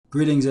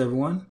Greetings,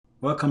 everyone.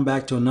 Welcome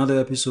back to another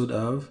episode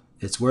of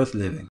It's Worth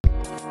Living.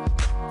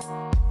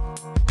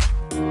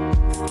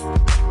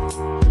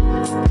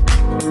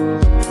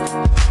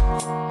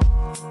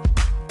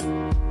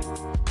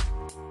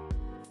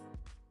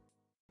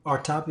 Our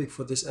topic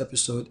for this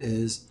episode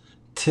is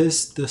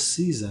 "'Tis the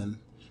Season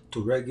to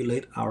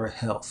Regulate Our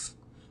Health."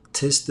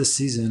 "'Tis the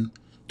Season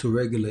to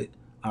Regulate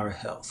Our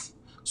Health."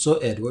 So,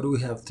 Ed, what do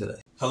we have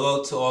today?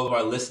 Hello to all of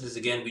our listeners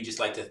again. We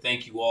just like to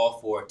thank you all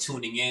for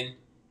tuning in.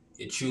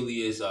 It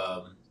truly is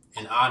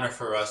an honor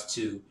for us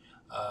to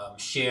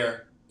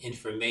share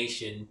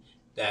information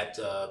that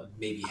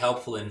may be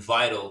helpful and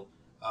vital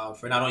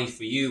for not only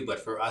for you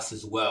but for us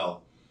as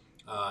well.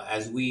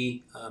 As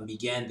we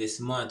began this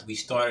month, we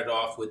started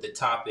off with the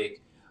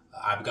topic,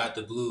 "I've got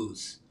the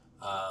blues,"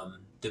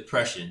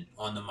 depression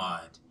on the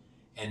mind,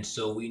 and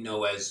so we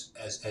know as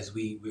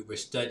we're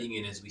studying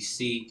and as we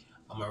see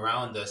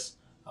around us,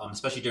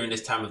 especially during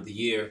this time of the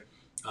year,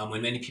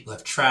 when many people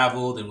have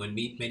traveled and when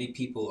many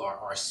people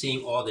are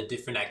seeing all the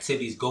different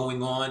activities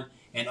going on,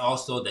 and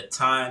also the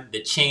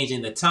change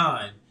in the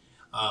time,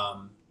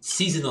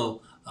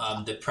 seasonal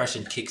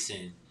depression kicks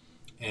in.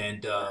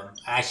 And I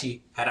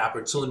actually had an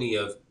opportunity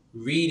of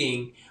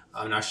reading,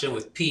 and I shared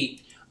with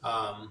Pete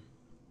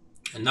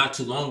not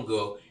too long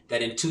ago,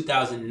 that in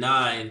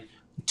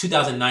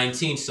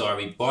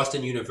 2019,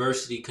 Boston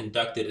University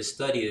conducted a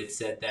study that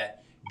said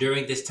that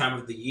during this time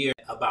of the year,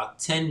 about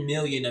 10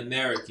 million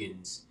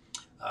Americans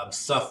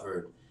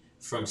suffered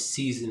from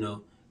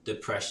seasonal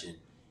depression.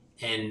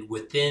 And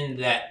within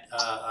that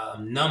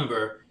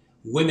number,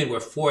 women were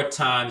 4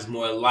 times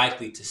more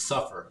likely to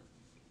suffer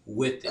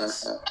with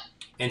this.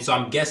 And so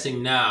I'm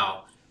guessing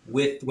now,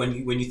 with when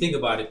you think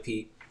about it,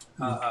 Pete,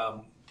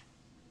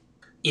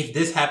 if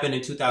this happened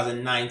in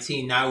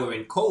 2019, now we're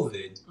in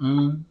COVID.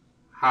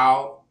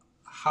 How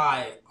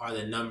high are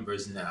the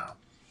numbers now?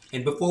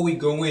 And before we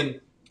go in,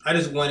 I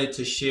just wanted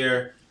to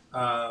share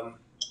a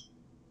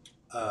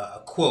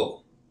quote.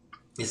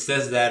 It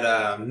says that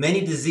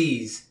many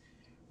diseases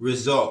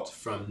result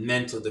from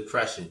mental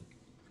depression.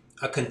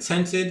 A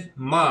contented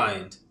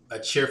mind, a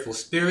cheerful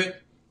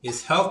spirit,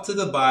 is health to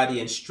the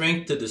body and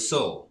strength to the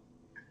soul.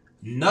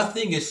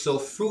 Nothing is so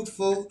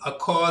fruitful a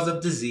cause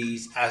of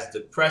disease as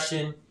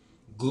depression,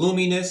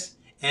 gloominess,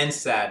 and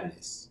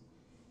sadness.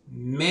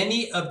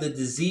 Many of the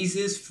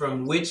diseases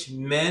from which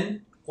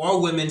men or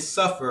women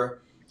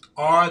suffer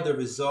are the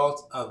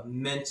result of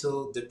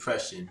mental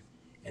depression,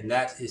 and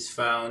that is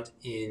found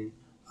in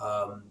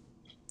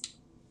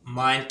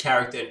Mind,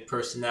 Character, and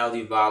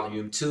Personality,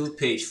 Volume 2,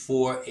 page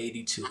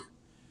 482.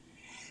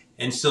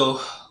 And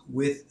so,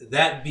 with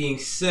that being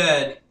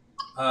said,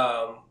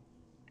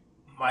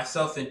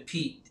 myself and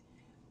Pete,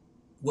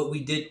 what we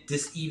did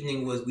this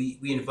evening was we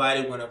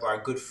invited one of our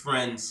good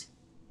friends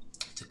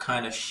to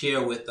kind of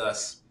share with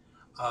us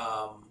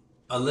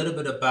a little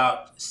bit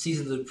about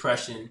seasonal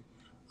depression.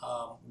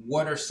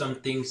 What are some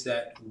things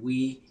that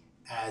we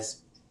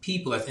as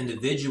people, as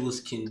individuals,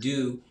 can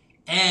do?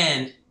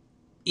 And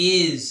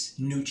is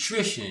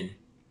nutrition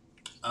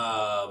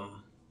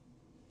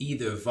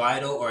either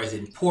vital or is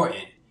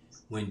important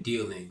when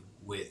dealing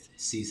with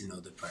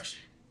seasonal depression?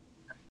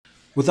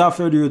 Without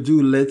further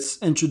ado, let's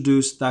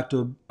introduce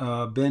Dr.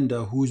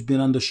 Bender, who's been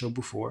on the show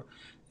before.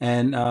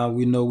 And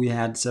we know we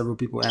had several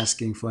people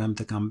asking for him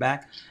to come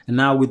back. And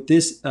now, with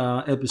this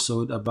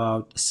episode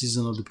about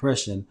seasonal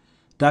depression,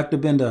 Dr.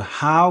 Bender,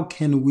 how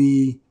can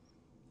we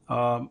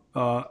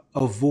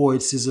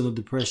avoid seasonal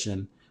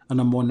depression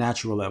on a more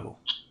natural level?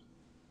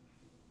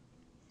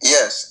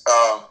 Yes,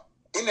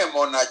 in a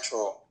more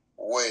natural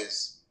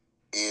ways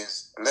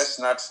is, let's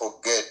not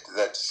forget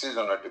that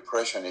seasonal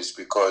depression is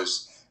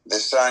because the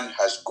sun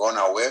has gone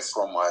away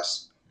from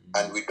us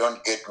and we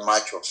don't get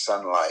much of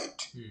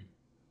sunlight.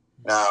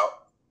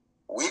 Now,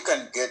 we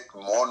can get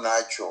more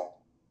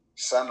natural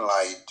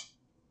sunlight.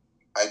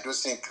 I do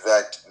think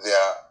that there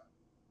are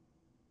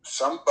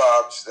some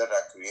bulbs that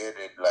are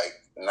created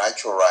like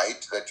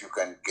Naturite that you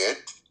can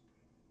get.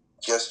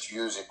 Just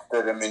use it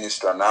 30 minutes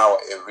to an hour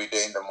every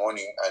day in the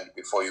morning and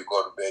before you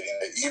go to bed in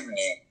the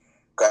evening,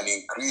 can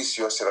increase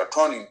your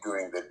serotonin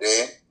during the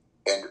day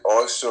and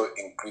also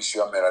increase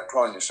your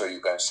melatonin so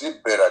you can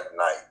sleep better at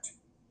night.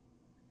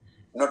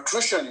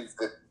 Nutrition is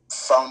the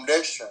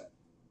foundation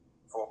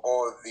for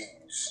all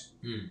these.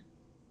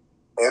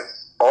 If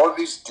all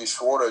these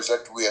disorders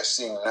that we are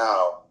seeing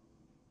now,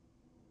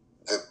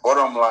 the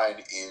bottom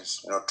line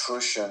is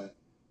nutrition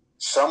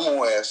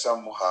somewhere,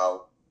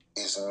 somehow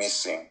is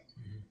missing.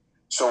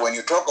 So when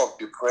you talk of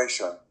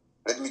depression,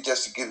 let me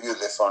just give you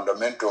the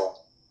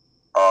fundamental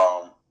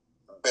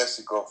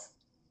basic of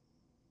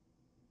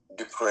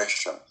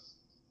depression.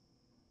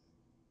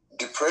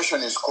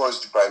 Depression is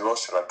caused by low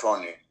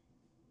serotonin,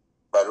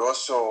 but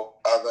also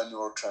other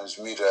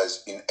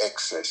neurotransmitters in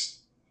excess.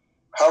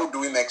 How do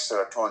we make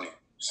serotonin?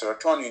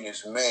 Serotonin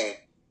is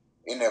made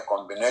in a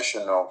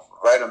combination of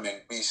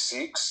vitamin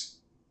B6,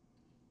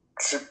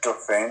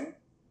 tryptophan,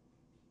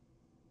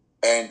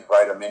 and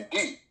vitamin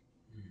D.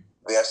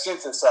 They are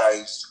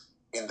synthesized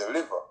in the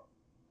liver.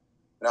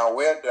 Now,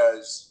 where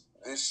does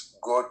this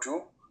go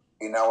to?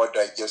 in our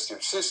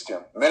digestive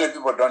system. Many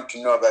people don't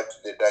know that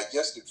the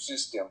digestive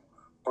system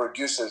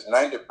produces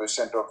 90%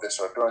 of the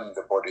serotonin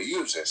the body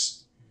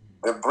uses.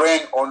 The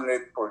brain only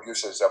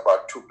produces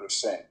about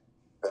 2%.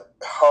 The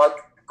heart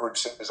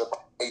produces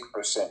about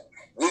 8%.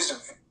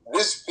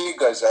 These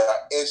figures are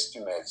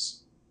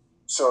estimates,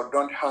 so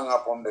don't hang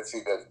up on the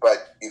figures.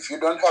 But if you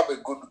don't have a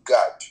good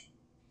gut,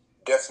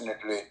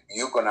 definitely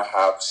you're going to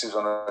have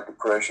seasonal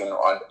depression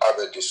and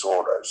other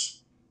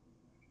disorders.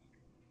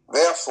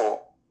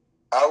 Therefore,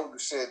 I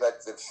would say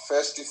that the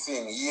first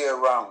thing year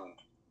round,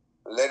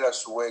 let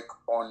us work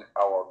on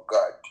our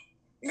gut.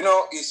 You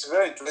know, it's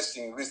very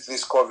interesting with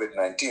this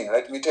COVID-19.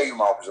 Let me tell you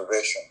my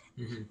observation.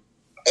 Mm-hmm.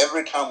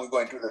 Every time we go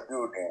into the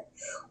building,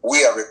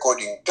 we are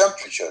recording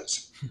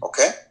temperatures,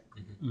 okay?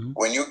 Mm-hmm.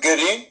 When you get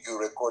in, you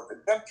record the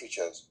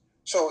temperatures.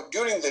 So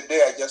during the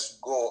day, I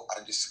just go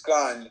and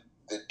scan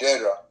the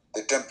data,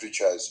 the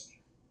temperatures.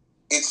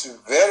 It's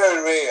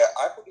very rare.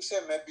 I could say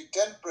maybe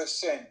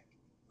 10%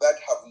 that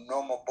have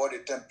normal body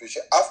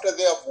temperature after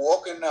they have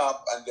woken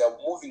up and they are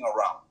moving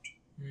around.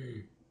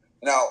 Mm.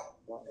 Now,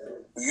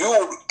 you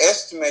would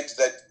estimate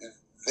that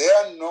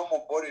their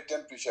normal body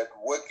temperature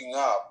waking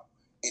up,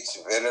 it's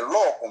very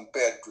low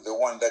compared to the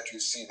one that you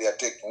see they are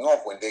taking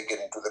off when they get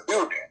into the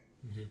building.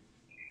 Mm-hmm.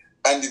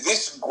 And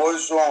this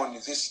goes on,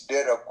 this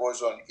data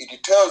goes on.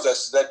 It tells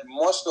us that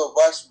most of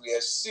us, we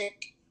are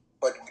sick,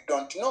 but we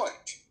don't know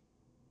it.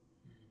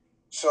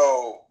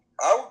 So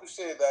I would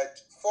say that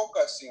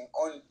focusing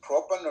on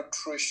proper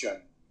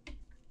nutrition,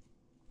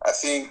 I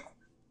think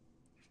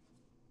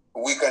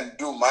we can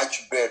do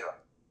much better.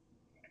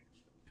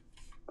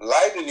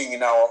 Lightening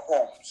in our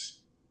homes.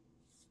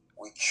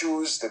 We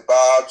choose the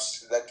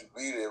bulbs that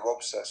really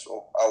robs us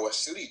of our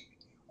sleep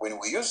when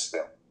we use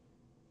them.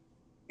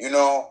 You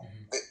know,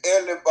 the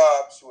early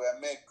bulbs were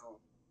made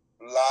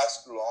to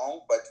last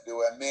long, but they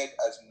were made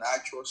as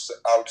natural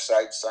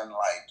outside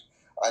sunlight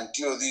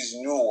until these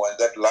new ones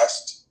that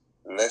last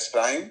less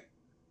time,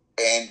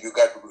 and you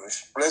got to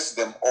replace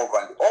them over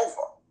and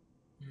over.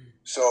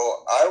 So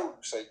I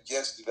would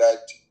suggest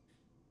that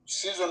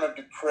seasonal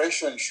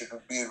depression should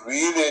be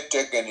really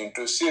taken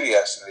into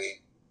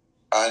seriously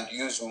and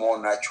use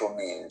more natural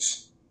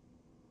means.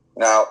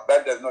 Now,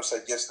 that does not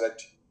suggest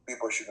that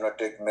people should not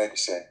take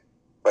medicine,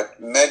 but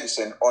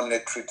medicine only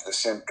treats the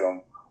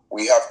symptom.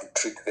 We have to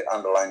treat the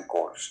underlying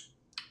cause.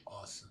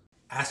 Awesome.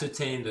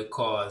 Ascertaining the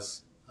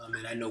cause,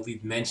 and I know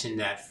we've mentioned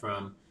that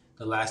from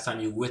the last time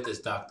you were with us,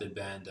 Dr.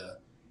 Banda,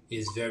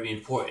 is very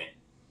important.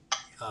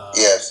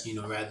 Yes. You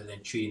know, rather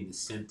than treating the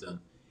symptom.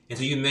 And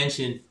so you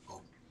mentioned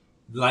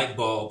light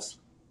bulbs,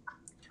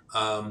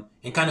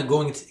 and kind of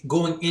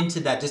going into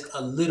that just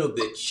a little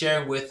bit,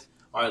 sharing with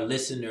our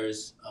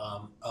listeners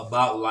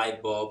about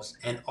light bulbs,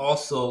 and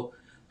also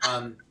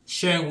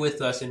sharing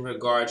with us in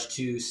regards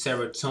to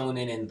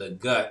serotonin in the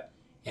gut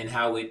and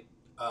how it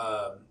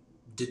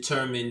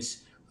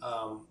determines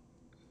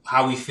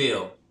how we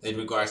feel in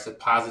regards to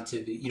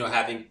positive, you know,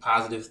 having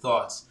positive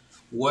thoughts.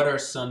 What are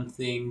some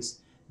things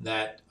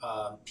that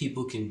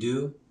people can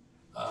do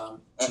to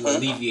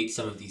alleviate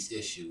some of these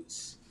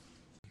issues?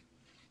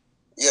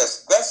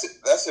 Yes,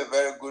 that's a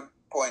very good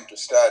point to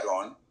start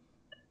on.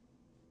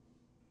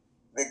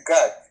 The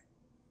gut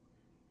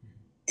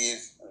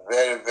is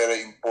very,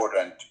 very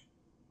important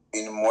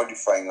in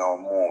modifying our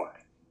mood.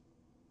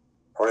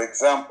 For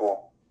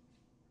example,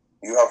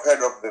 you have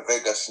heard of the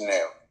vagus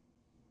nerve.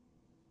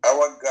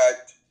 Our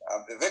gut,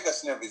 the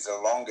vagus nerve is the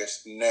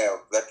longest nerve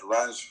that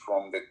runs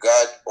from the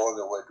gut all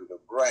the way to the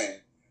brain.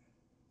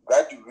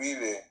 That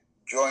really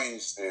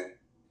joins the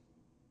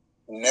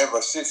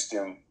nervous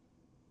system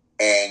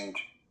and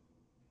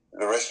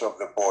the rest of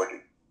the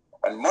body.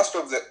 And most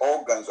of the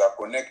organs are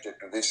connected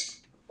to this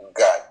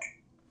gut.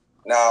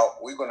 Now,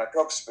 we're going to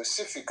talk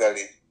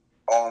specifically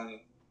on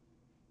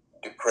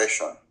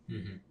depression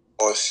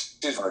or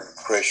seasonal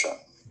depression.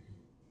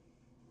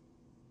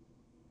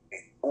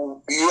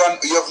 You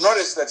have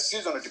noticed that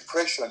seasonal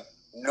depression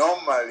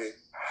normally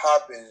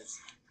happens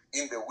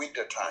in the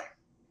winter time.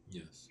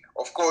 Yes.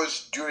 Of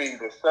course, during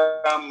the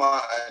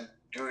summer and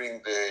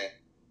during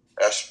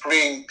the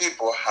spring,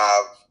 people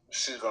have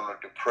seasonal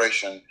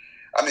depression.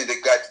 I mean, they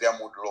got their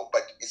mood low,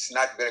 but it's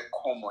not very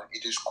common.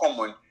 It is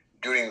common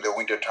during the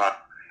winter time.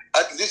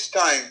 At this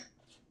time,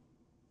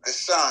 the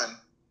sun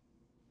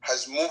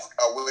has moved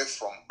away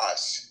from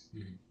us.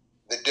 Mm-hmm.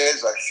 The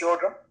days are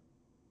shorter.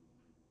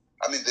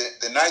 I mean,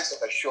 the nights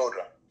are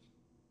shorter.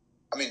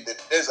 I mean, the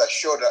days are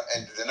shorter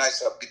and the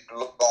nights are a bit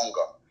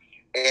longer.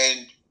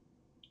 And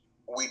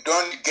we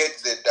don't get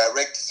the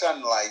direct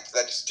sunlight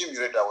that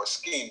stimulates our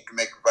skin to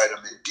make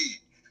vitamin D.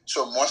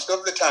 So most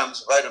of the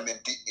times, vitamin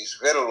D is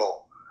very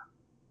low.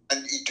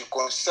 And it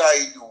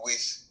coincides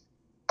with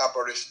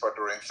upper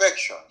respiratory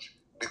infections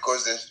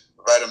because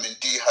the vitamin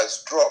D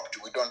has dropped.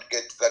 We don't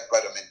get that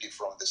vitamin D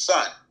from the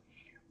sun.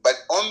 But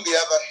on the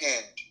other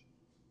hand,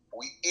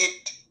 we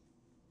eat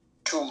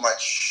too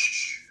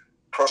much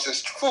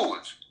processed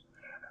foods.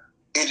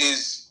 It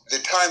is the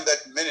time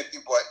that many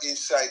people are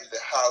inside the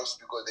house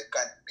because they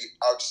can't be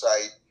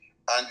outside,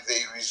 and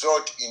they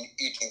resort in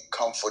eating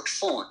comfort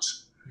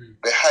foods.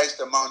 The highest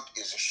amount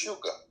is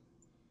sugar,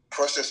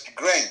 processed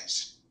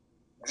grains.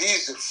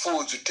 These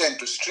foods tend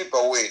to strip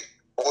away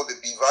all the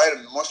B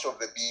vitamins, most of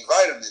the B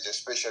vitamins,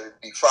 especially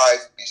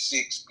B5,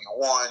 B6,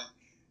 B1,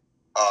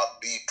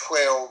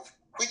 B12,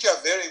 which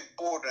are very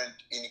important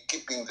in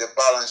keeping the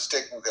balance,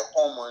 taking the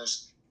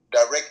hormones,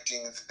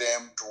 directing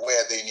them to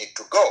where they need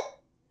to go.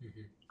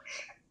 Mm-hmm.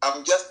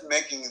 I'm just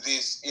making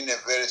this in a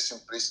very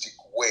simplistic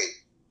way.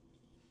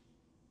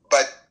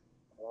 But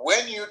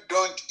when you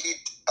don't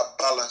eat a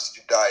balanced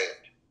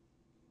diet,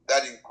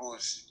 that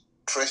includes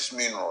trace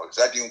minerals,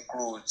 that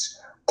includes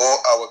all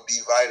our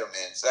B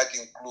vitamins, that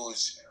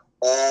includes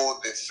all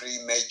the three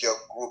major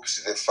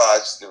groups, the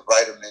fats, the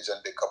vitamins,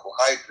 and the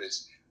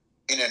carbohydrates,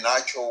 in a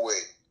natural way,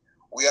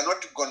 we are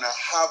not going to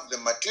have the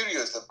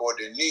materials the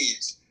body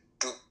needs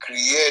to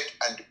create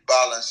and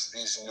balance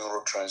these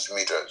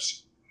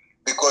neurotransmitters.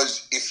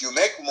 Because if you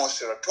make more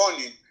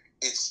serotonin,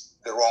 it's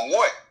the wrong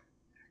way.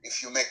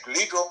 If you make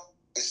little,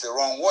 it's the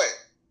wrong way.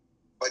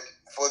 But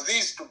for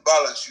these to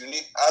balance, you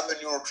need other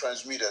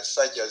neurotransmitters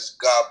such as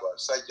GABA,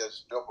 such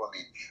as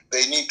dopamine.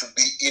 They need to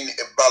be in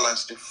a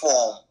balanced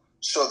form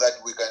so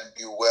that we can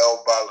be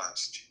well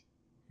balanced.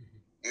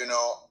 You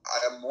know,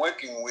 I am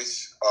working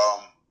with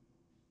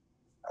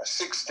a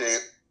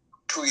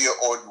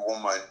 62-year-old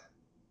woman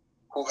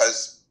who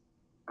has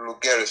Lou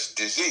Gehrig's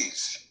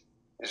disease,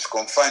 is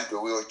confined to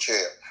a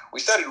wheelchair. We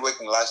started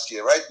working last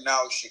year. Right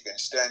now, she can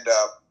stand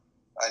up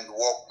and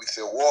walk with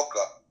a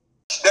walker.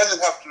 She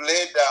doesn't have to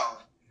lay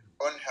down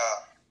on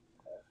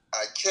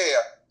her chair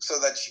so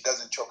that she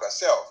doesn't choke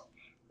herself.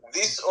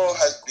 This all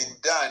has been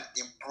done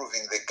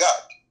improving the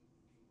gut,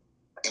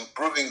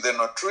 improving the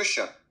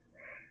nutrition.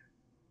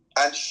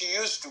 And she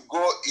used to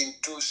go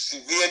into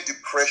severe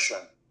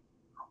depression.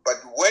 But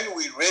when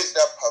we raised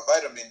up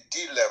her vitamin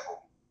D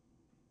level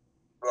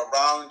to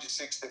around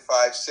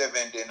 65,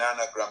 70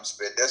 nanograms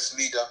per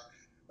deciliter,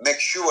 make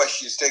sure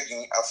she's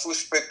taking a full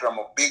spectrum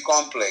of B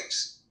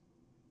complex,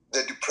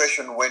 the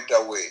depression went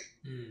away.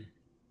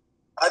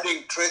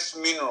 Adding trace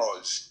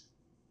minerals.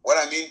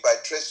 What I mean by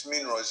trace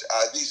minerals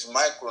are these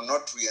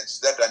micronutrients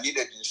that are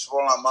needed in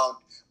small amount,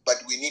 but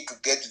we need to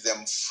get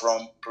them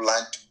from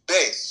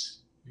plant-based.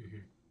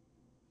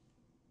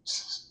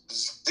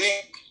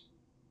 Zinc,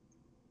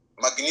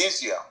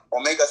 magnesium,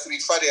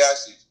 omega-3 fatty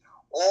acids,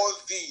 all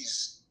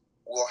these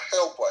will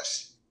help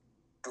us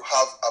to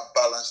have a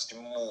balanced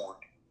mood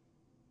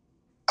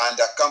and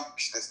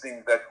accomplish the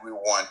things that we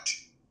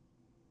want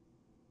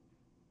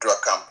to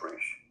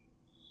accomplish.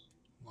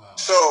 Wow.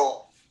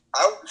 So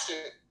I would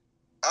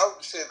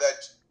say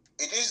that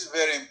it is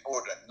very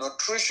important.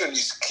 Nutrition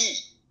is key.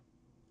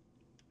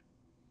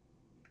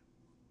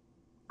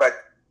 But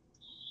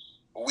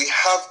we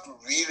have to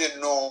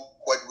really know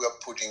what we are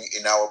putting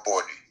in our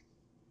body.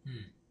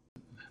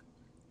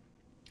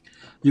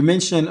 You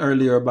mentioned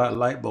earlier about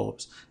light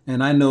bulbs,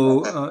 and I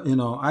know,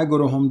 I go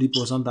to Home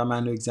Depot. Sometimes I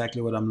know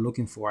exactly what I'm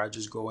looking for. I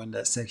just go in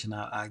that section,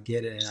 I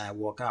get it, and I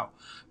walk out.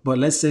 But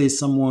let's say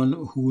someone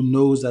who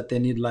knows that they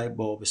need light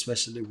bulb,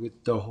 especially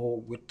with the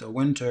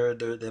winter,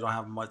 they don't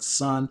have much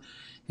sun,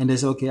 and they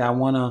say, okay, I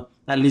wanna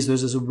at least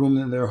there's a room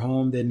in their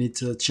home. They need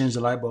to change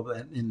the light bulb,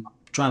 and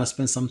trying to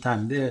spend some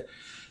time there,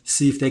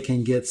 see if they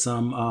can get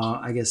some,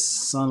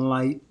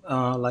 sunlight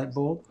light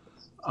bulb.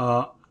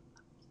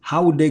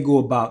 How would they go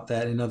about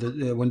that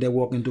when they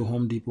walk into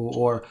Home Depot,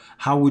 or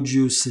how would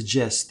you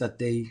suggest that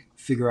they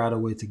figure out a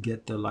way to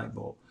get the light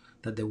bulb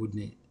that they would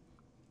need?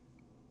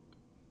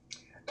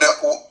 Now,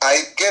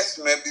 I guess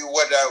maybe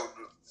what I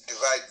would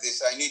divide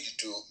this, I need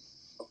to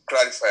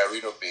clarify a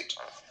little bit.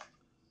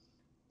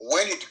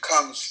 When it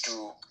comes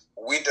to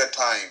winter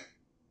time,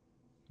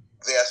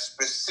 there are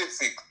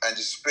specific and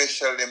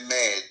specially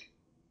made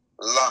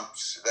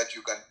lamps that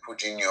you can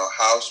put in your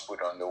house,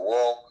 put on the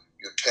wall.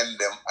 You turn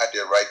them at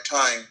the right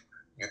time.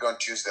 You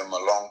don't use them a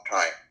long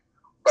time.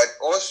 But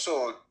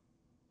also,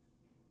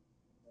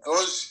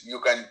 those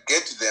you can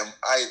get them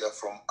either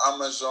from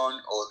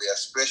Amazon or their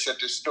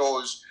specialty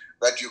stores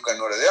that you can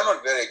order. They're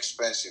not very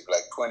expensive,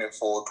 like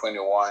 $24,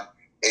 $21,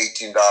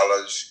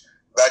 $18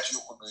 that you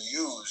could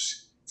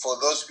use for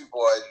those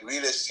people who are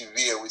really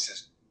severe with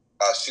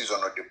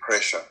seasonal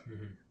depression.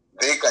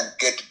 They can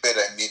get better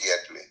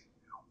immediately.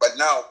 But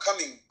now,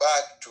 coming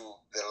back to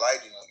the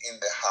lighting in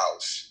the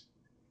house,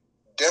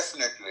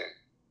 definitely,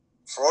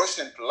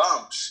 fluorescent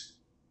lamps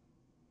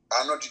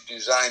are not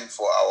designed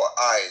for our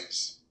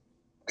eyes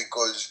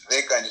because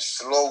they can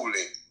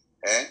slowly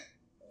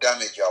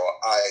damage our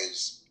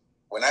eyes.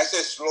 When I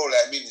say slowly,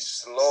 I mean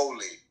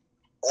slowly.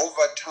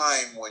 Over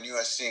time, when you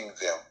are seeing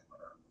them,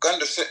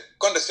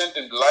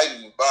 condescending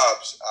lighting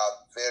bulbs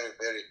are very,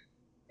 very,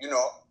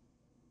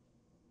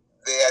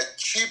 they are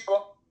cheaper,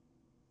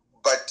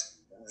 but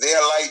their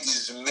light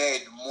is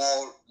made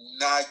more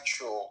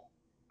natural,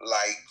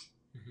 like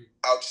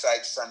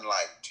outside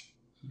sunlight.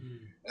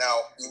 Now,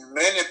 in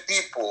many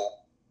people,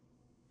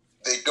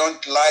 they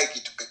don't like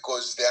it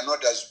because they are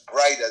not as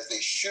bright as they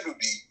should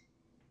be.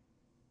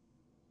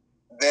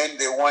 Then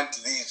they want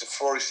these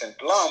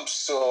fluorescent lamps,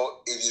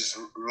 so it is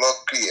low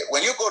clear.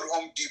 When you go to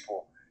Home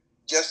Depot,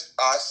 just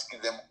ask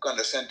them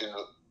condescending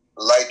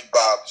light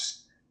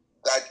bulbs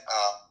that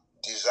are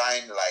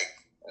designed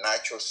like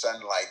natural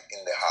sunlight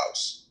in the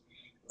house.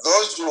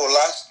 Those will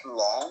last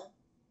long,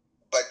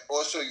 but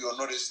also you'll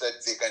notice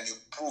that they can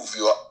improve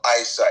your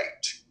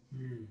eyesight.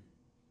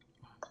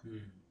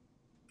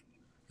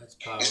 That's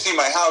powerful. You see,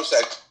 my house,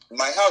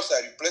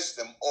 I replaced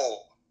them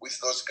all with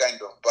those kind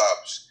of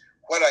bulbs.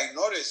 What I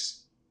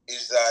noticed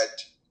is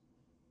that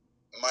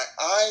my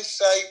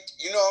eyesight,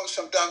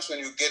 sometimes when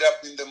you get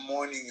up in the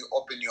morning, you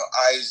open your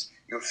eyes,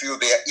 you feel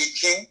they are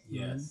itching.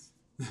 Yes.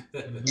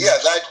 Yeah,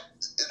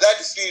 that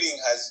feeling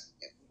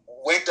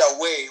went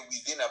away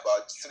within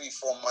about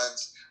 3-4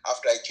 months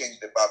after I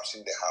changed the bulbs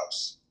in the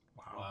house.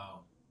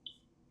 Wow.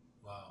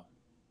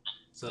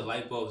 So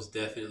light bulbs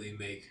definitely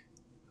make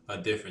a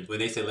difference. When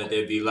they say let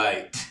there be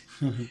light.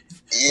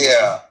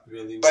 Yeah.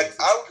 Really, but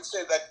I would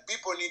say that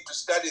people need to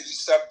study this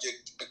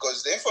subject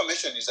because the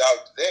information is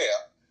out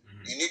there.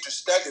 You need to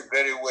study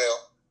very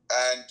well,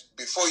 and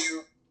before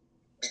you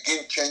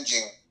begin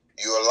changing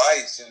your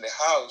lights in the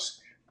house,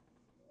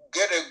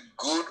 get a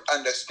good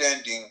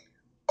understanding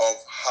of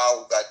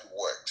how that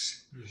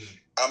works.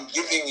 I'm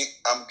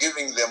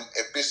giving them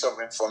a piece of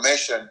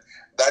information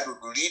that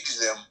would lead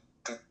them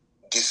to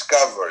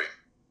discovery.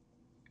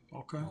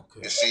 Okay.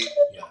 You see?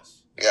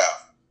 Yes. Yeah.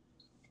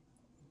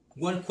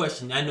 One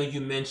question. I know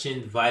you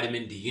mentioned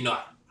vitamin D.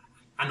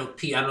 I know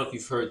Pete, I don't know if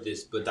you've heard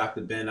this, but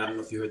Dr. Ben, I don't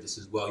know if you heard this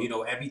as well.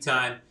 Every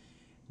time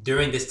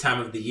during this time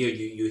of the year,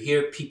 you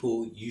hear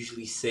people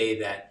usually say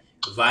that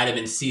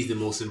vitamin C is the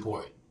most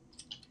important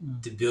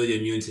to build your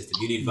immune system.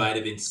 You need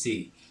vitamin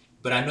C.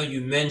 But I know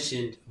you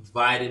mentioned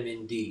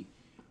vitamin D.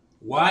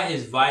 Why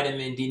is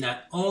vitamin D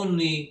not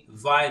only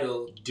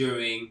vital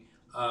during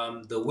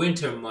the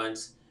winter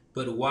months,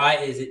 but why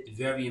is it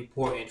very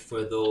important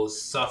for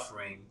those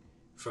suffering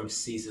from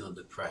seasonal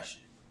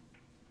depression?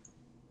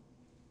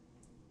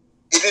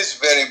 It is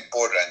very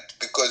important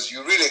because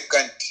you really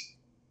can't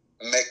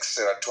make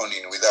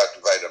serotonin without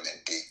vitamin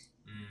D.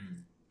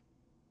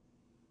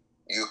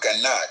 You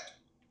cannot.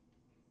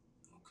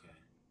 Okay.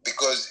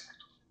 Because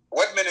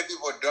what many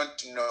people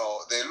don't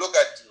know, they look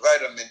at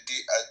vitamin D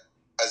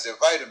as a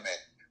vitamin,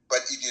 but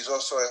it is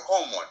also a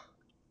hormone.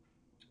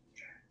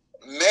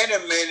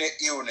 Many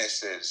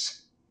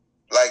illnesses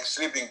like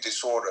sleeping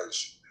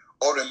disorders,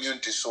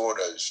 autoimmune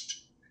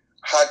disorders,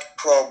 heart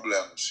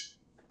problems,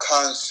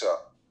 cancer,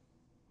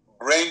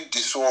 brain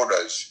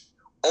disorders,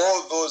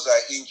 all those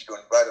are hinged on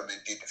vitamin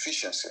D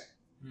deficiency.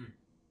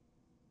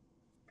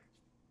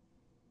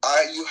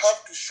 You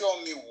have to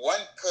show me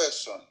one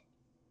person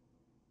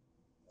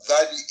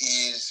that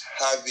is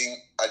having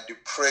a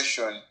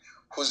depression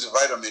whose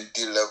vitamin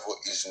D level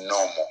is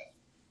normal.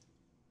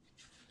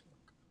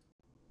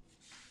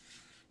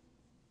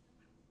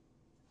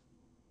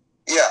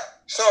 Yeah,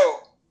 so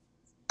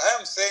I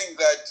am saying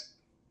that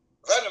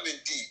vitamin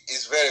D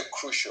is very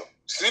crucial.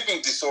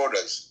 Sleeping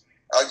disorders,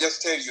 I'll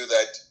just tell you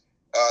that,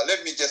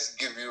 let me just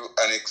give you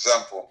an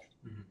example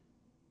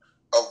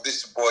of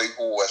this boy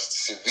who was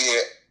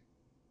severe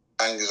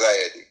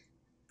anxiety,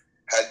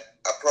 had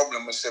a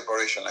problem with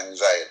separation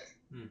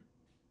anxiety,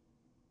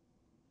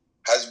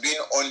 has been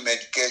on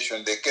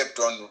medication. They kept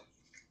on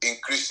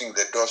increasing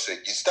the dosage.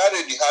 He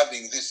started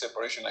having this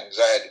separation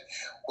anxiety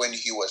when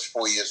he was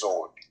 4 years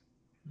old.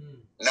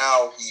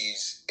 Now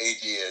he's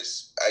 8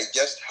 years. I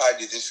just had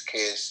this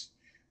case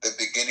the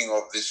beginning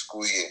of this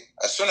school year.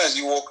 As soon as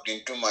he walked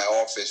into my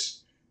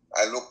office,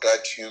 I looked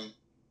at him.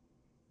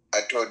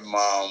 I told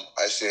Mom,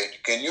 I said,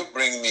 can you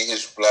bring me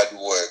his blood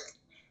work?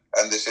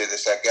 And they said the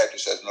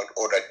psychiatrist has not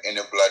ordered any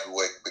blood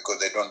work because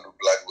they don't do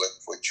blood work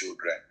for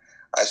children.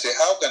 I said,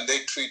 how can they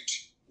treat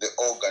the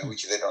organ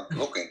which they don't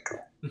look into?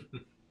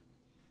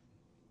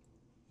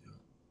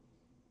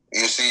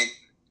 You see,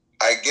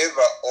 I gave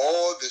her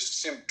all the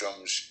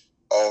symptoms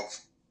of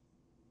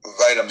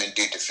vitamin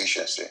D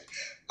deficiency,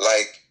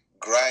 like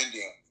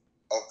grinding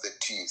of the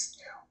teeth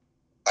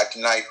at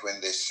night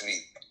when they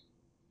sleep.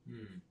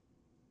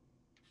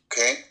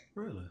 Okay?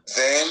 Really?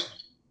 Then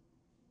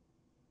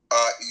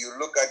you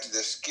look at the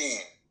skin,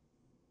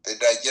 the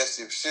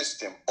digestive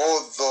system,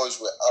 all those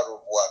were out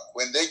of work.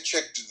 When they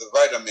checked the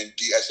vitamin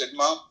D, I said,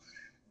 Mom,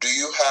 do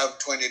you have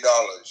 $20?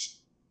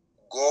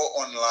 Go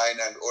online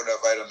and order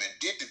vitamin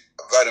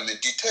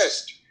D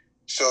test.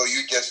 So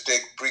you just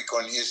take prick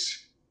on his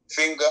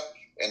finger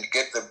and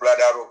get the blood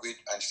out of it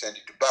and send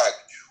it back.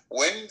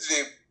 When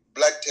the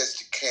blood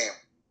test came,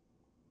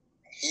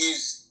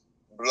 his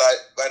blood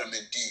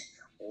vitamin D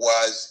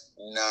was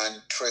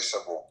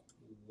non-traceable.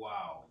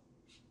 Wow.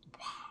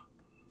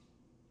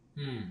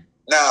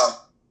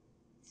 Now,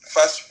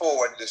 fast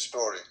forward the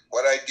story.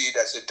 What I did,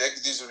 I said, take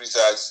these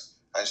results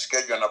and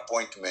schedule an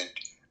appointment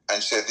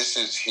and say, this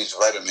is his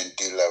vitamin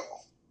D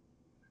level.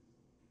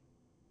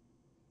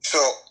 So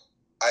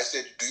I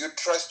said, do you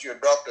trust your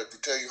doctor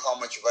to tell you how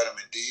much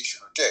vitamin D you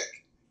should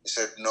take? He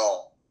said,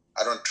 no,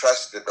 I don't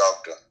trust the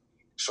doctor.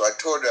 So I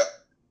told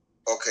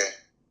her, okay,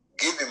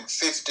 give him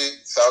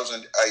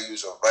 50,000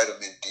 IUs of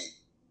vitamin D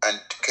and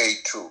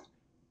K2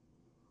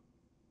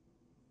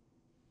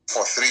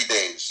 for 3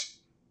 days.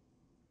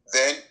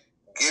 Then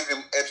give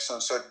him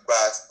Epsom salt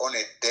bath on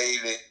a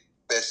daily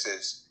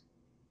basis.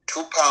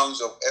 2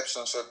 pounds of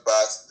Epsom salt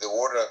bath. The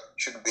water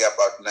should be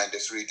about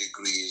 93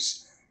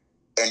 degrees,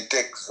 and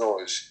take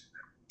those.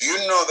 Do you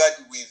know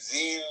that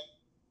within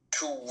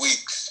 2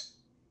 weeks,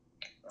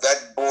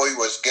 that boy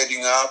was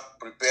getting up,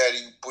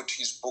 preparing, put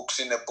his books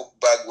in a book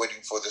bag,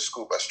 waiting for the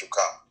school bus to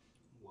come.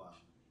 Wow.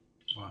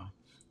 Wow.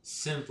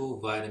 Simple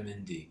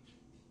vitamin D.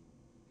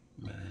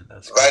 Man,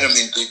 that's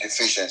Vitamin D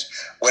deficiency.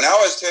 When I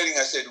was telling,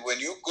 I said, when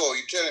you go,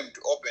 you tell him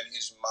to open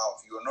his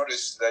mouth. You'll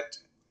notice that.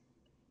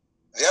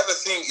 The other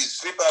thing is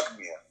sleep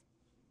apnea.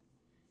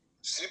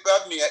 Sleep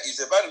apnea is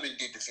a vitamin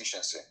D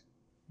deficiency.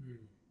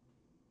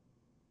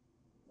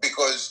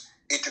 Because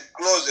it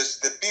closes,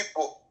 the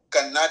people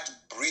cannot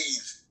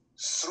breathe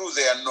through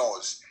their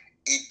nose.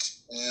 It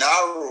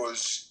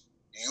narrows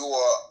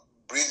your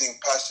breathing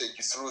passage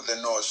through the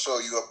nose. So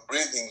you are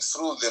breathing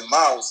through the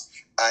mouth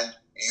and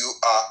you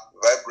are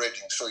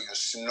vibrating. So you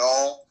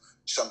snore.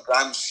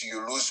 Sometimes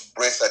you lose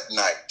breath at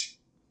night.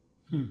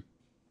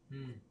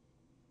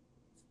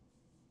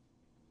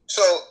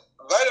 So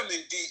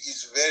vitamin D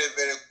is very,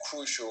 very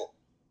crucial.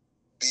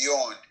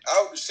 Beyond,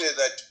 I would say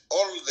that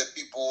all the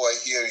people who are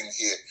hearing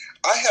here,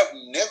 I have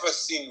never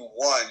seen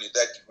one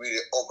that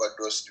really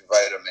overdosed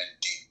vitamin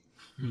D.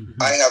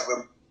 Mm-hmm. I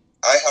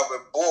have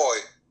a boy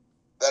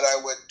that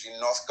I worked in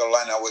North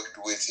Carolina, worked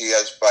with. He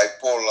has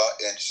bipolar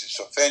and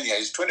schizophrenia.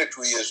 He's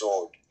 22 years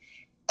old.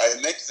 I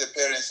met the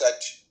parents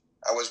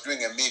I was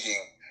doing a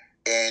meeting,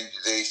 and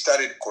they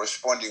started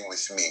corresponding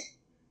with me,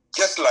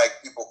 just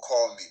like people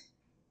call me.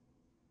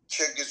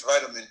 Check his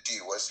vitamin D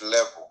was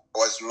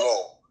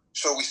low.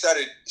 So we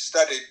started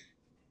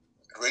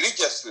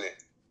religiously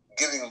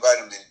giving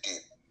vitamin D.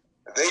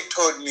 They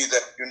told me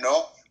that,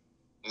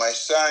 my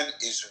son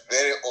is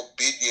very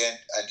obedient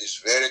and is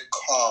very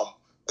calm,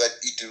 that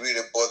it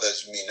really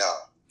bothers me now.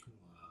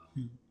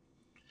 Wow.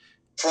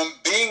 From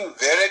being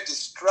very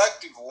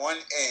destructive one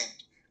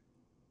end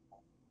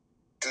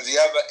to the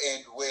other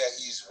end, where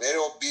he's very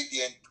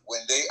obedient.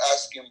 When they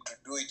ask him to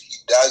do it, he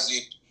does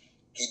it.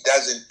 He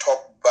doesn't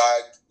talk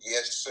back.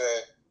 Yes,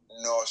 sir.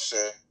 No,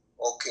 sir.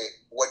 Okay,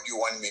 what do you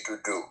want me to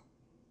do?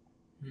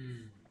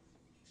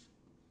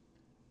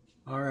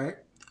 All right.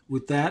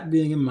 With that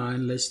being in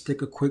mind, let's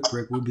take a quick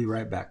break. We'll be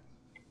right back.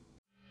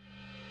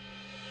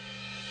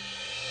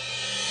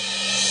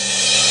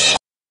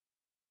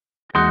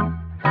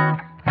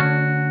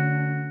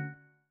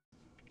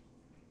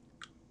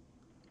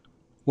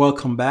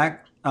 Welcome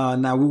back.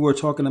 Now we were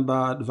talking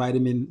about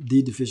vitamin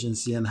D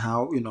deficiency and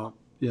how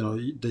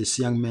this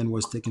young man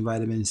was taking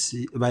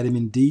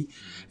vitamin D,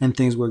 and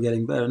things were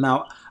getting better.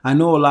 Now I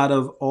know a lot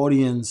of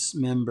audience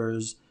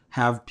members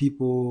have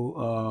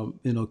people,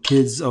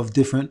 kids of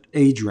different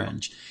age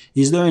range.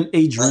 Is there an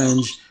age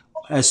range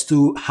as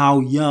to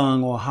how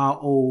young or how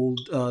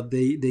old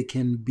they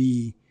can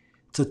be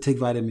to take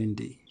vitamin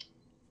D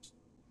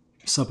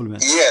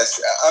supplements? Yes,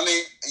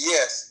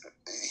 yes.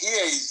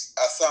 Here is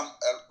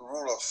a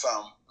rule of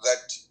thumb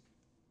that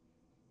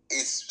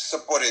is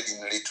supported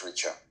in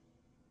literature.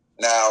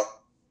 Now,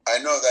 I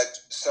know that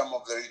some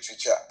of the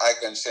literature I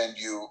can send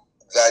you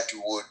that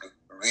would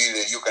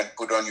really, you can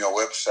put on your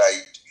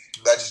website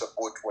that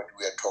support what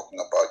we are talking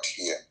about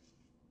here.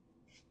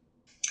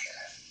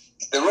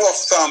 The rule of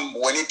thumb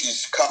when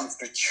comes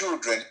to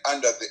children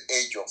under the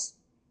age of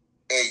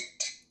 8,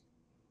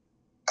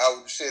 I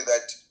would say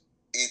that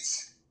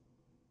it's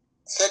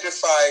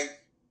 35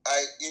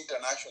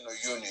 international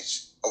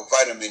units of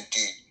vitamin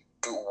D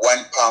to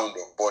 1 pound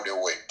of body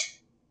weight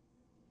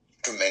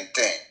to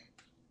maintain.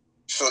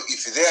 So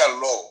if they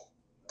are low,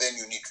 then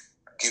you need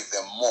to give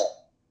them more.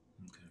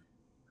 Okay.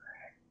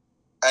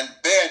 And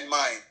bear in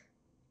mind,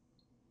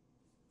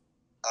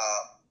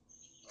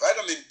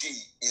 vitamin D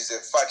is a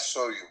fat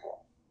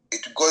soluble.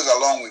 It goes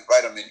along with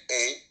vitamin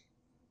A,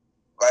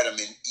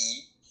 vitamin E,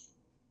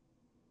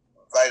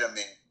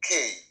 vitamin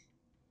K,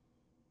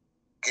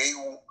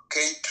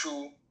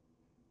 K2,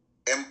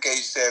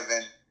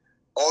 MK7.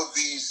 All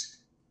these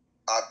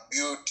are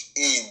built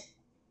in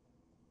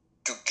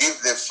to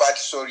give the fat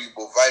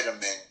soluble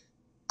vitamin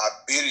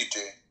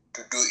ability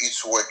to do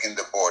its work in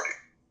the body.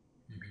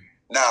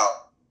 Mm-hmm. Now,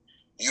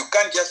 you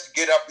can't just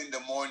get up in the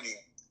morning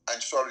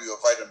and swallow your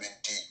vitamin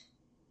D.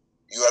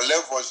 Your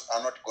levels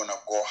are not going to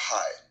go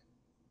high.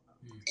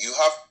 Mm-hmm. You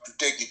have to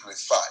take it with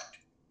fat.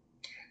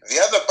 The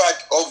other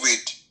part of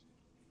it,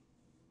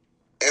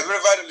 every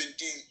vitamin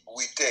D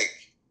we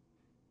take,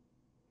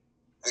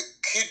 the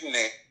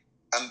kidney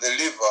and the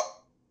liver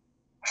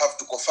have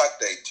to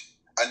cofactor it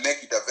and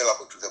make it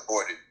available to the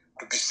body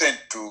to be sent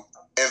to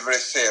every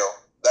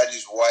cell that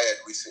is wired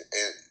with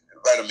a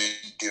vitamin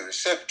D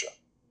receptor.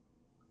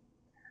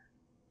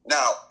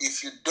 Now,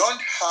 if you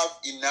don't have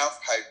enough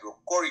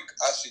hydrochloric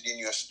acid in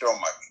your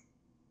stomach,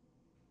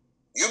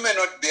 you may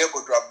not be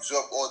able to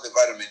absorb all the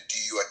vitamin D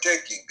you are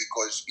taking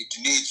because it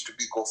needs to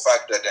be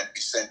cofactored and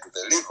be sent to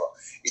the liver.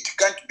 It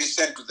can't be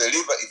sent to the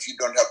liver if you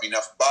don't have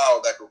enough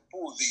bile that will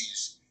pull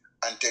these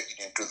and take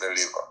it into the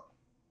liver.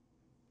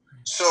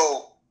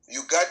 So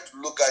you got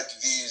to look at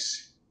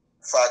these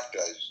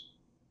factors.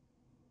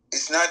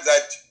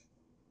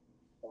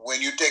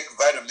 when you take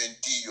vitamin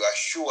D, you are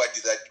assured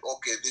that,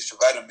 okay, this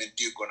vitamin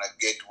D is going to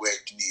get where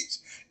it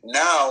needs.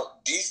 Now,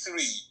 D3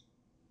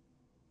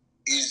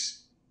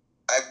 is,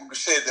 I would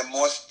say, the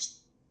most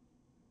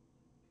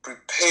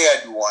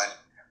prepared one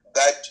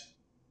that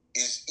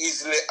is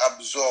easily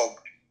absorbed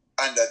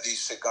under these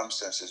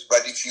circumstances. But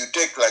if you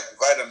take like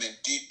vitamin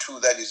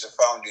D2 that is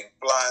found in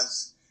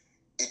plants,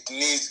 it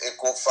needs a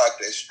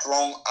cofactor, a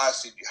strong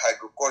acid,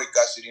 hydrochloric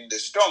acid in the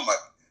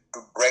stomach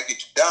to break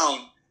it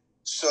down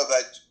so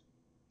that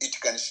it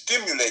can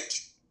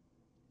stimulate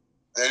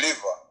the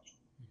liver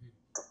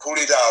to pull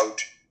it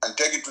out and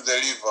take it to the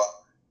liver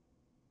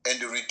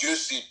and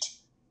reduce it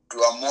to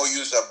a more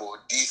usable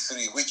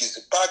D3, which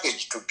is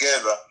packaged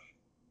together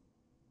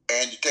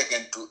and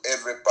taken to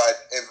every part,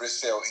 every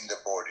cell in the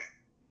body.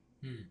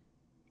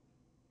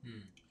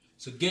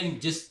 So getting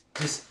just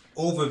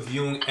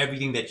overviewing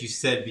everything that you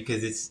said,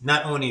 because it's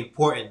not only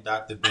important,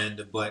 Dr.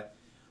 Banda, but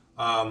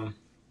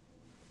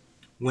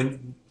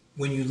when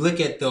you look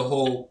at the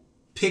whole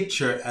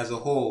picture as a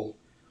whole,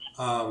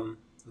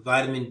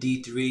 vitamin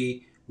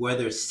D3,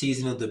 whether it's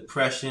seasonal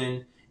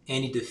depression,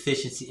 any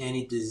deficiency,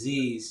 any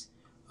disease,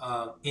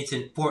 it's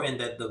important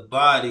that the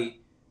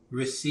body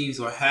receives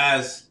or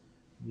has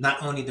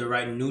not only the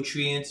right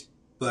nutrients,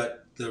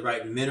 but the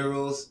right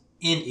minerals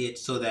in it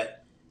so that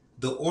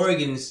the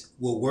organs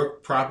will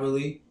work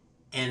properly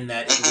and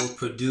that it will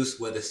produce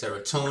whether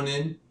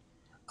serotonin,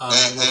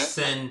 it will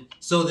send.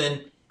 So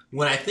then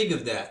when I think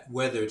of that,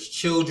 whether it's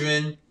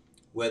children,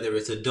 whether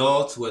it's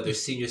adults, whether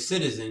it's senior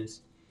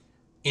citizens,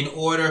 in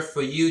order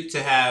for you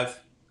to have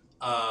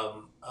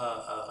the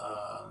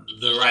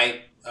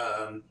right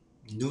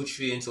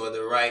nutrients or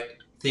the right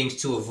things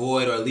to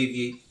avoid or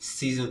alleviate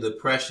seasonal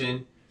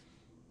depression,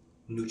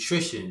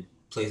 nutrition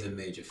plays a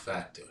major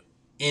factor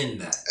in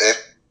that.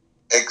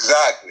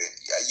 Exactly.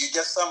 You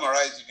just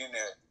summarized it in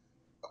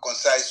a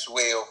concise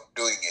way of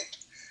doing it.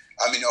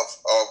 I mean, of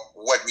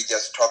what we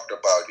just talked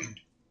about it.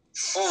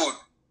 Food,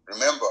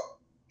 remember,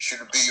 should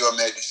be your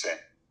medicine.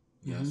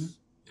 Yes.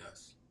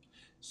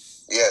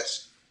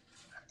 Yes.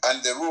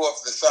 And the rule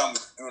of the thumb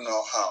is do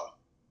no harm.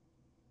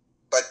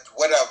 But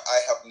what I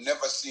have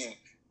never seen,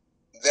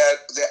 there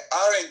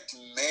aren't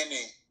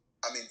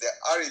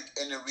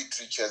any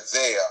literature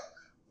there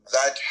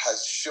that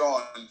has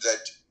shown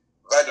that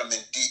vitamin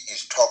D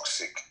is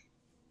toxic.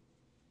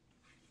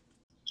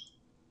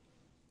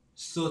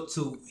 So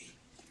to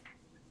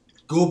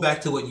go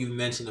back to what you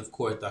mentioned, of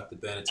course, Dr.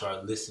 Bennett, to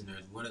our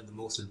listeners, one of the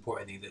most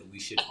important things that we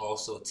should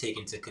also take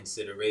into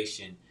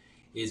consideration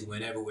is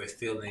whenever we're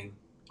feeling,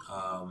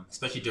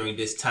 especially during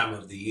this time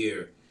of the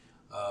year,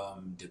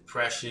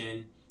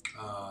 depression,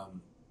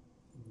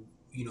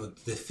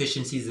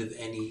 deficiencies of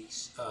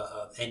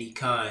any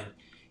kind,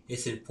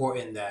 it's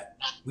important that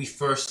we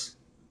first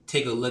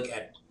take a look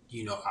at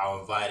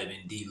our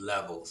vitamin D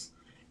levels.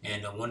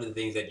 And one of the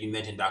things that you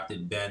mentioned, Dr.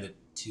 Ben,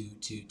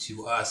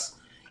 to us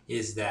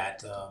is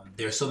that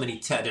there are so many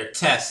there are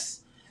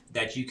tests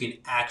that you can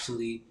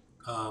actually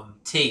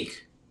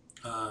take,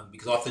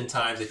 because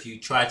oftentimes if you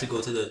try to go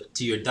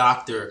to your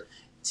doctor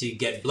to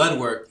get blood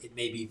work, it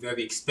may be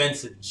very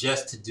expensive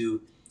just to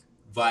do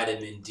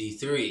vitamin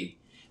D3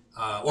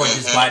 or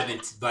just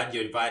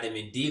your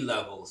vitamin D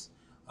levels.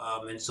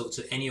 And so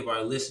to any of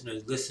our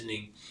listeners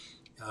listening,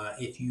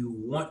 if you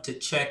want to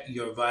check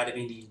your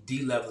vitamin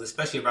D levels,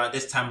 especially around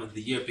this time of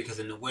the year, because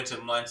in the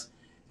winter months,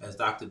 as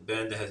Dr.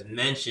 Benda has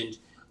mentioned,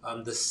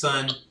 the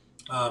sun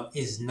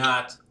is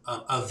not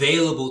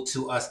available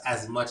to us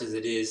as much as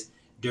it is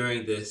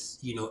during this,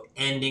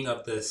 ending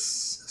of the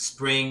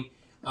spring,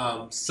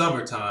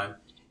 summertime.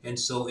 And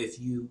so if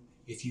you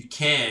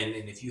can,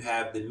 and if you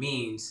have the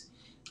means,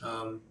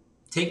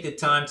 take the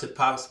time to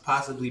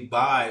possibly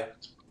buy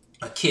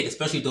a kit,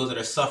 especially those that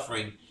are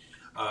suffering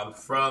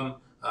from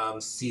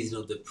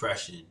seasonal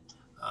depression,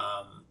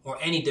 or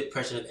any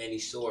depression of any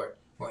sort,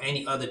 or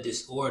any other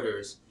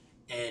disorders,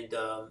 and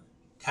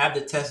have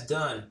the test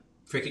done,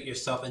 prick it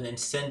yourself, and then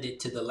send it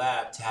to the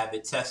lab to have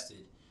it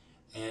tested.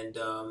 And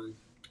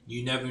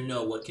you never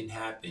know what can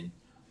happen.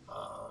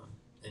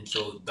 And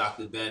so,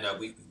 Dr. Ben,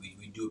 we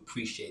do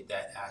appreciate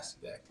that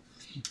aspect.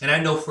 And I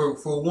know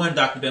for one,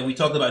 Dr. Ben, we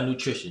talked about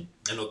nutrition.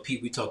 I know,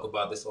 Pete, we talk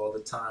about this all the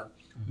time.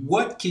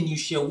 What can you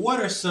share? What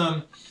are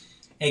some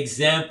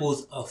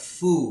examples of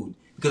food?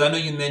 Because I know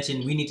you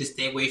mentioned we need to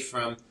stay away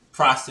from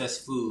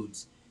processed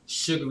foods,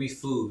 sugary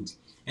foods.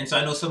 And so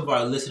I know some of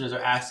our listeners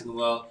are asking,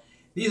 well,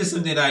 these are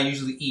something that I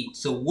usually eat.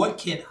 So what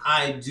can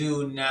I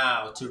do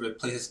now to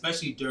replace,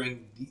 especially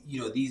during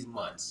these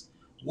months?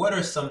 What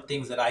are some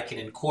things that I can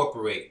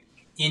incorporate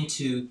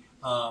into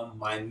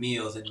my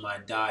meals and my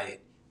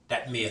diet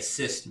that may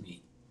assist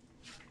me?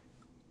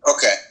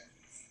 Okay.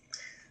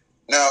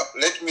 Now,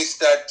 let me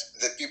start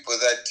the people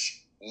that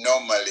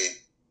normally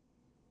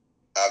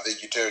are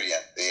vegetarian.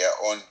 They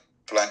are on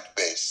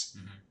plant-based.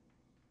 Mm-hmm.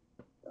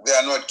 They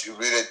are not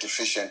really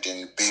deficient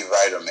in B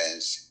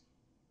vitamins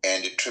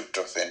and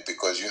tryptophan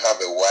because you have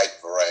a wide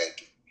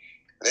variety.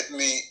 Let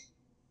me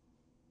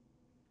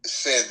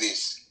say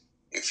this.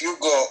 If you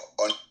go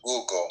on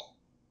Google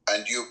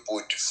and you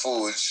put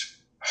foods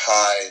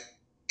high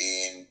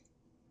in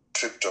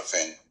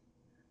tryptophan.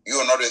 You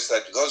will notice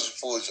that those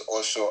foods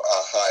also are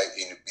high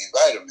in B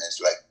vitamins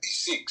like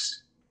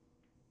B6.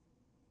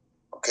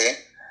 Okay?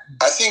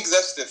 I think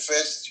that's the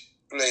first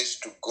place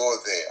to go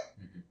there.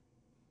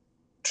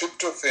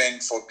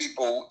 Tryptophan for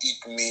people who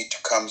eat meat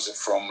comes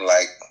from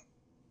like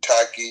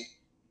turkey,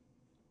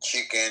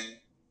 chicken,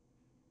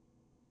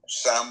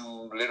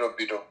 some little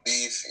bit of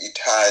beef it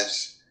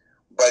has,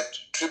 but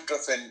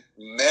tryptophan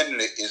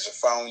mainly is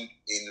found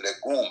in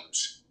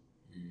legumes.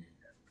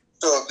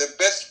 So the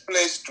best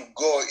place to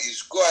go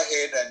is go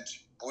ahead and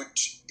put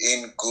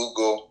in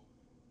Google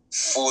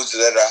foods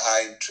that are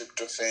high in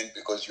tryptophan,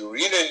 because you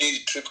really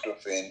need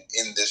tryptophan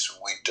in this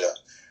winter.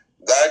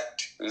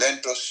 That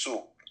lentil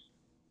soup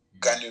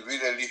can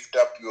really lift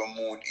up your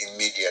mood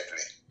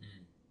immediately.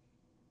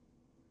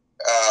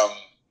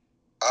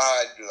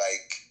 Add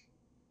like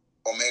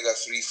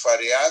omega-3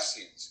 fatty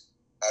acids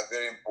are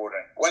very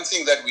important. One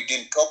thing that we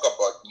didn't talk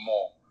about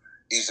more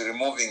is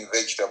removing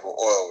vegetable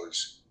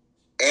oils.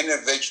 Any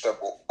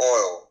vegetable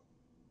oil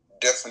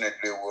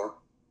definitely will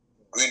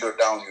dwindle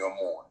down your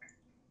mood.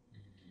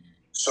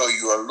 So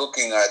you are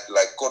looking at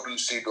like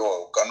cottonseed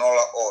oil,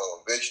 canola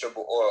oil,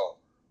 vegetable oil,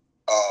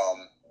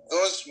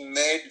 those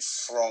made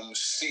from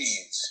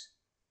seeds,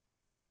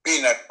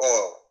 peanut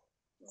oil.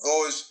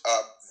 Those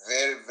are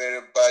very,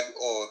 very bad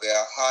oil. They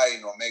are high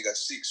in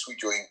omega-6,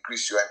 which will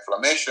increase your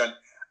inflammation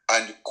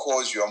and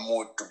cause your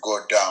mood to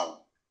go down.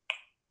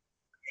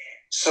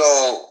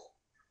 So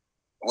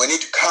when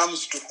it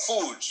comes to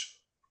foods,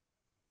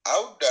 I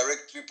would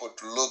direct people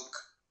to look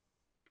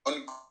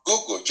on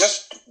Google.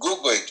 Just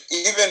Google it.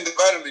 Even the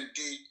vitamin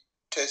D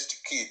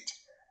test kit,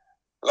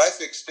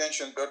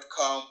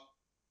 lifeextension.com.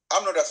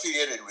 I'm not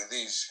affiliated with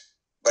these,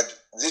 but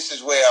this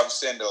is where I've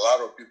sent a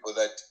lot of people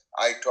that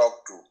I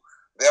talk to.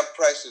 Their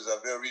prices are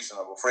very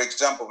reasonable. For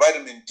example,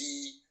 vitamin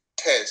D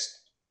test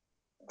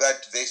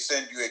that they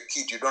send you a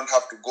kit, you don't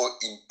have to go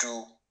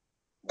into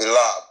the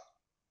lab,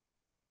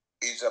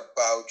 is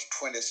about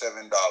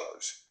 $27.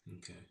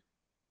 Okay.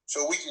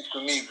 So which is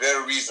to me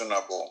very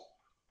reasonable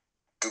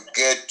to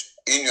get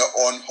in your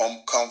own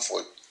home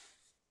comfort,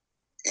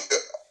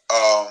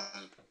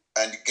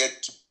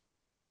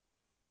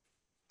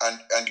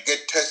 and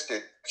get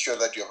tested, make sure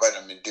that your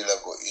vitamin D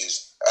level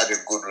is at a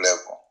good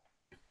level.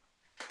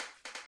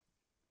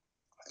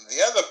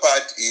 The other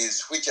part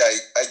is, which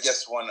I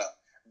just wanna,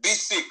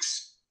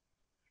 B6.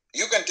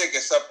 You can take a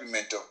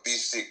supplement of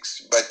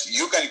B6, but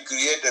you can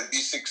create a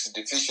B6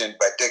 deficient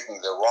by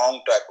taking the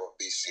wrong type of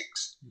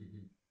B6.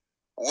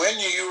 When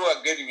you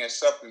are getting a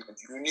supplement,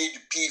 you need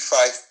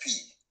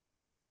P5P,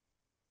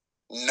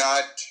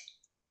 not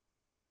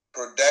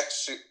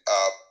Produxil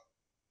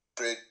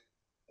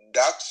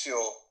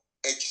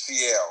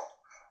HCl.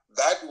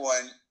 That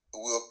one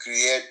will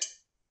create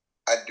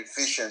a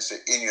deficiency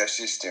in your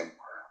system,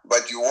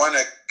 but you want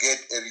to get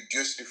a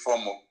reduced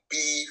form of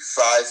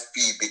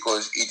P5P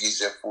because it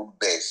is a food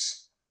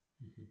base.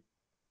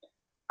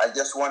 I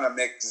just want to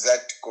make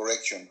that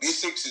correction.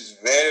 B6 is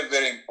very,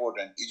 very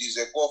important. It is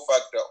a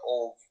cofactor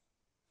of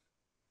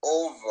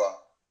over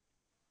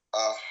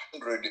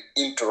 100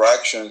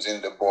 interactions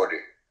in the body.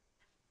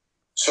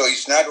 So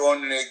it's not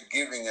only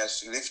giving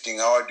us, lifting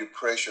our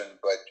depression,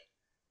 but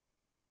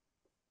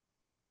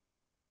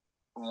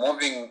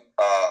moving,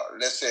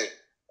 let's say,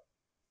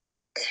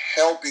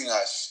 helping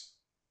us,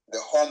 the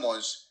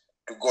hormones,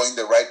 to go in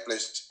the right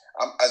place.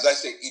 As I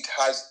say, it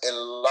has a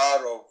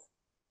lot of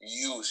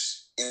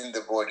use in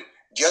the body.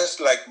 Just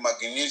like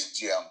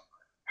magnesium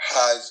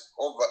has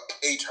over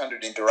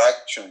 800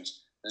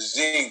 interactions,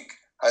 zinc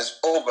has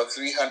over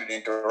 300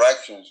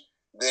 interactions,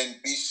 then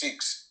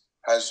B6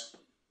 has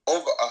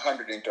over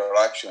 100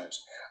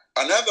 interactions.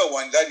 Another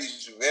one that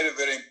is very,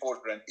 very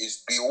important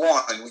is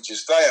B1, which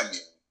is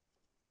thiamine.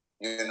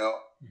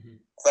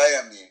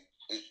 Thiamine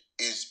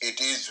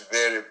is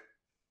very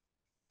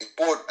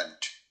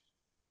important.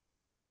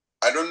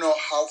 I don't know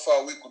how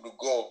far we could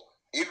go.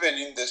 Even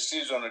in the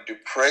seasonal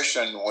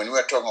depression, when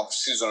we're talking of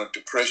seasonal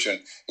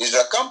depression, is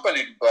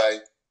accompanied by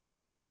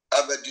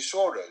other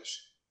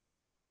disorders.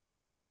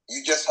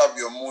 You just have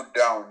your mood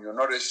down. You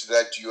notice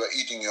that you are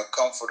eating your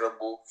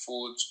comfortable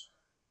foods.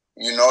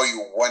 You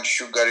want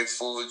sugary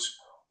foods,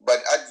 but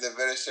at the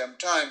very same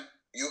time,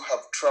 you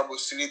have trouble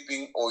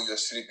sleeping or you're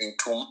sleeping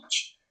too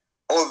much.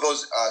 All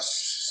those are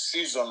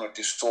seasonal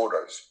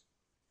disorders.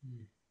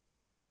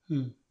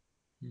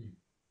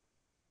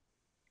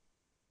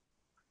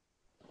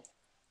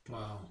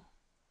 Wow.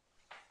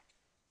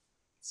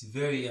 It's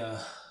very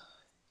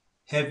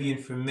heavy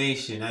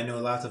information. I know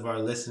lots of our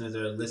listeners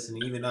are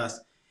listening, even us.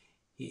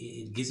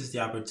 It gives us the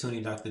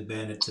opportunity, Dr.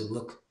 Bennett, to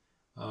look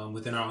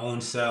within our own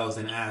selves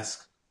and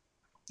ask,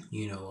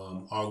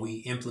 are we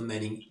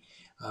implementing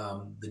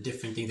the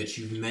different things that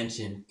you've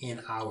mentioned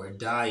in our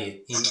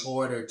diet in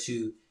order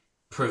to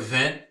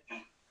prevent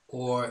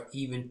or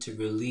even to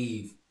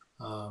relieve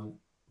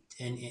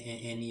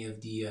any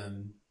of the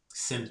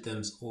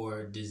symptoms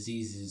or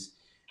diseases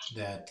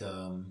that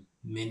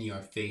many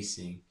are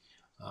facing.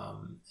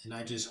 And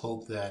I just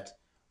hope that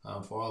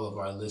for all of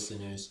our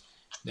listeners,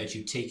 that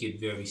you take it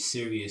very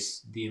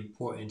serious, the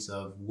importance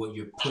of what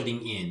you're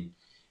putting in,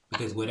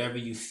 because whatever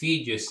you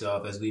feed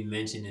yourself, as we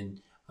mentioned in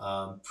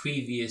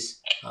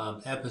previous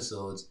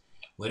episodes,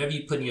 whatever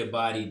you put in your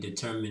body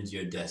determines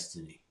your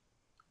destiny.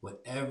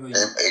 Whatever you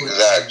put in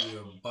Exactly.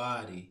 your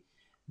body,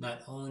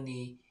 not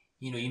only,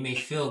 you may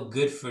feel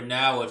good for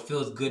now, it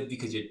feels good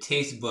because your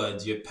taste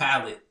buds, your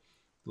palate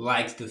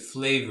likes the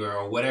flavor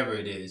or whatever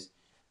it is,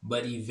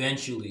 but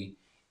eventually,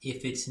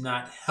 if it's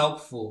not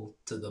helpful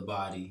to the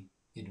body,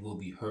 it will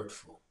be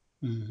hurtful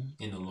Mhm.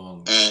 in the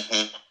long run.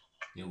 Hmm.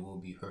 It will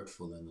be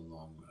hurtful in the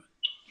long run.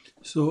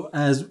 So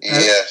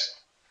Yes.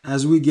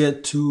 as we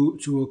get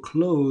to a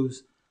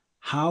close,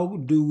 how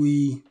do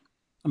we?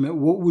 I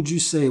mean, what would you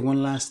say?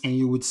 One last thing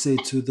you would say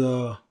to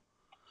the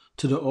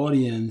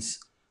audience,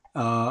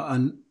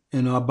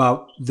 and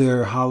about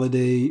their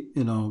holiday,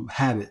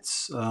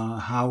 habits.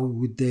 How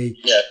would they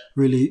Yeah.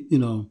 really,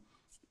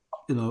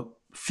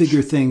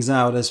 figure things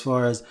out as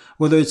far as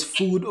whether it's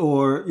food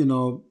or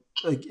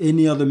like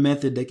any other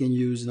method they can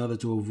use in order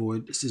to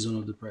avoid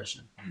seasonal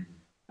depression.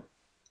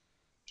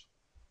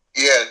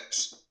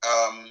 Yes.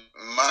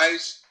 My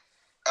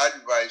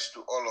advice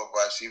to all of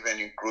us, even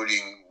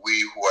including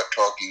we who are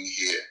talking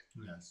here,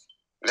 Yes.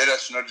 let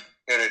us not be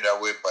carried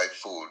away by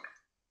food.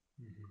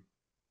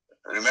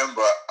 Mm-hmm.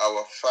 Remember,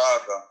 our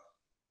father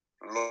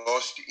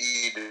lost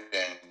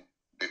Eden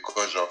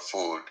because of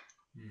food.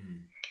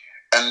 Mm.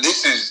 And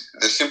this is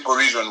the simple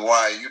reason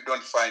why you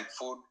don't find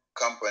food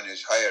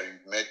companies hiring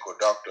medical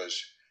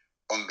doctors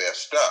on their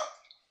staff.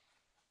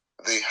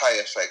 They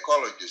hire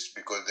psychologists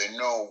because they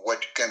know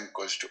what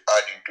chemicals to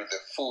add into the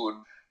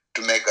food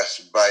to make us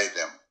buy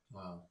them.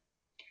 Wow.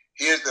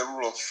 Here's the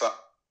rule of thumb: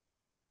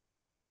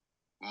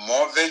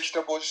 more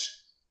vegetables,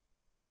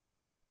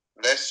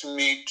 less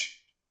meat,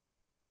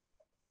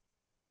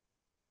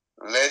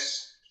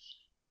 less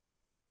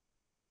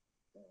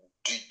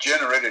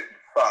degenerated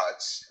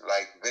fats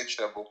like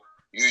vegetable.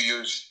 You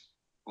use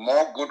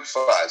more good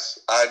fats,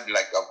 add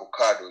like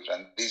avocados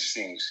and these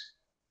things.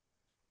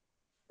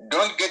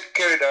 Don't get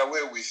carried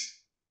away with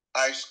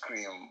ice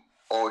cream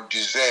or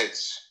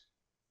desserts.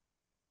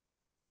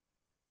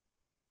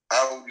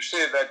 I would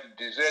say that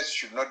desserts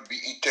should not be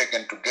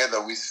taken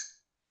together with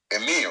a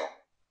meal.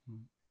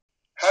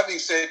 Having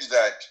said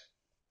that,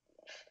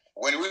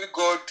 when we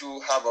go to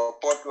have a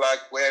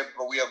potluck,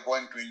 wherever we are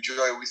going to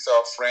enjoy with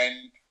our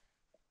friend,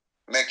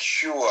 make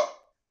sure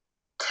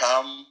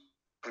come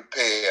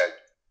prepared,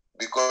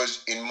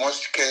 because in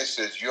most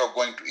cases you are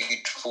going to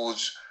eat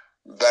foods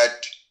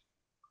that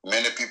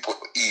many people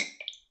eat,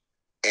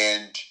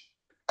 and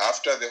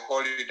after the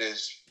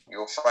holidays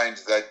you'll find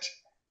that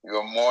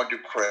you're more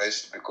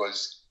depressed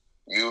because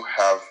you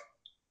have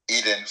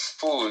eaten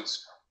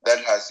foods that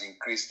has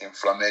increased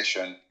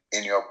inflammation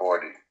in your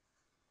body.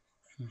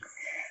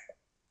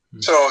 Mm-hmm.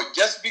 So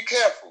just be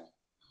careful.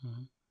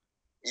 Mhm.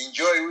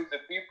 Enjoy with the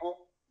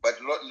people, but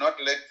not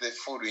let the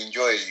food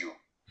enjoy you.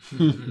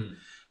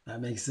 That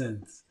makes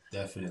sense.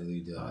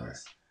 Definitely does. All right.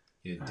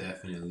 It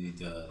definitely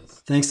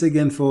does. Thanks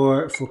again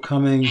for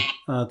coming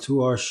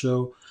to our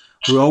show.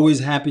 We're always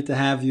happy to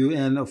have you,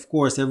 and of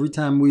course, every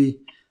time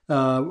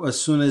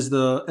as soon as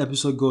the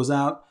episode goes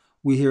out,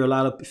 we hear a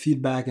lot of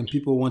feedback and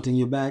people wanting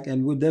you back,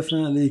 and we'll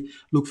definitely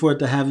look forward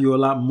to have you a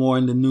lot more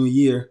in the new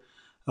year.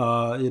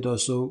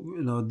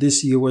 So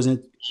this year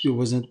wasn't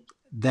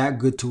that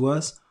good to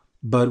us,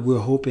 but we're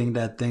hoping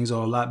that things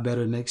are a lot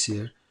better next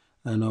year,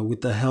 and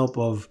with the help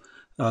of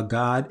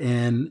God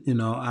and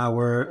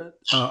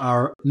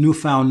our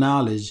newfound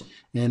knowledge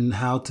and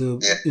how to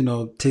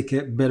Yeah. take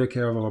better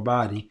care of our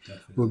body,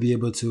 Definitely. we'll be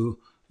able to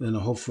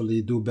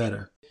hopefully do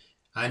better.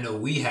 I know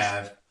we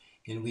have,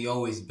 and we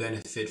always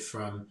benefit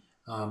from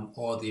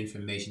all the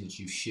information that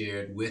you've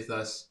shared with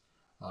us.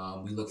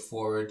 We look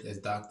forward,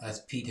 as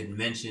Pete had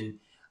mentioned,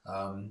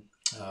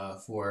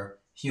 for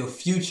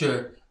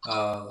future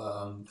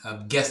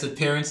guest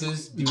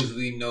appearances, because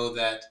we know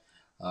that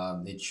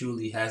it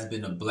truly has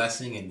been a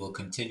blessing and will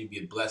continue to be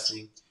a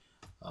blessing.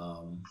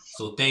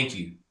 So thank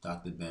you,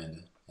 Dr.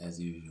 Banda, as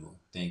usual.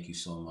 Thank you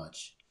so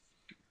much.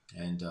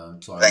 And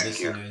to our Thank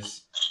you.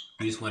 listeners,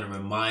 we just want to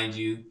remind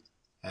you,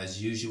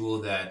 as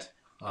usual, that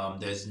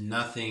there's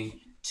nothing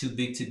too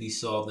big to be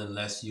solved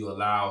unless you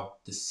allow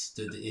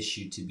the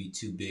issue to be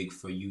too big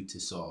for you to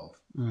solve.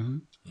 Mm-hmm.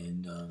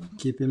 And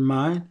Keep in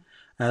mind,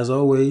 as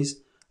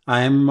always,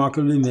 I am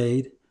remarkably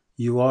made,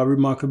 you are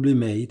remarkably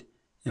made,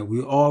 and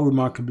we are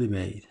remarkably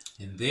made.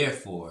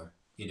 therefore,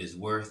 it is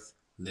worth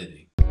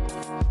living.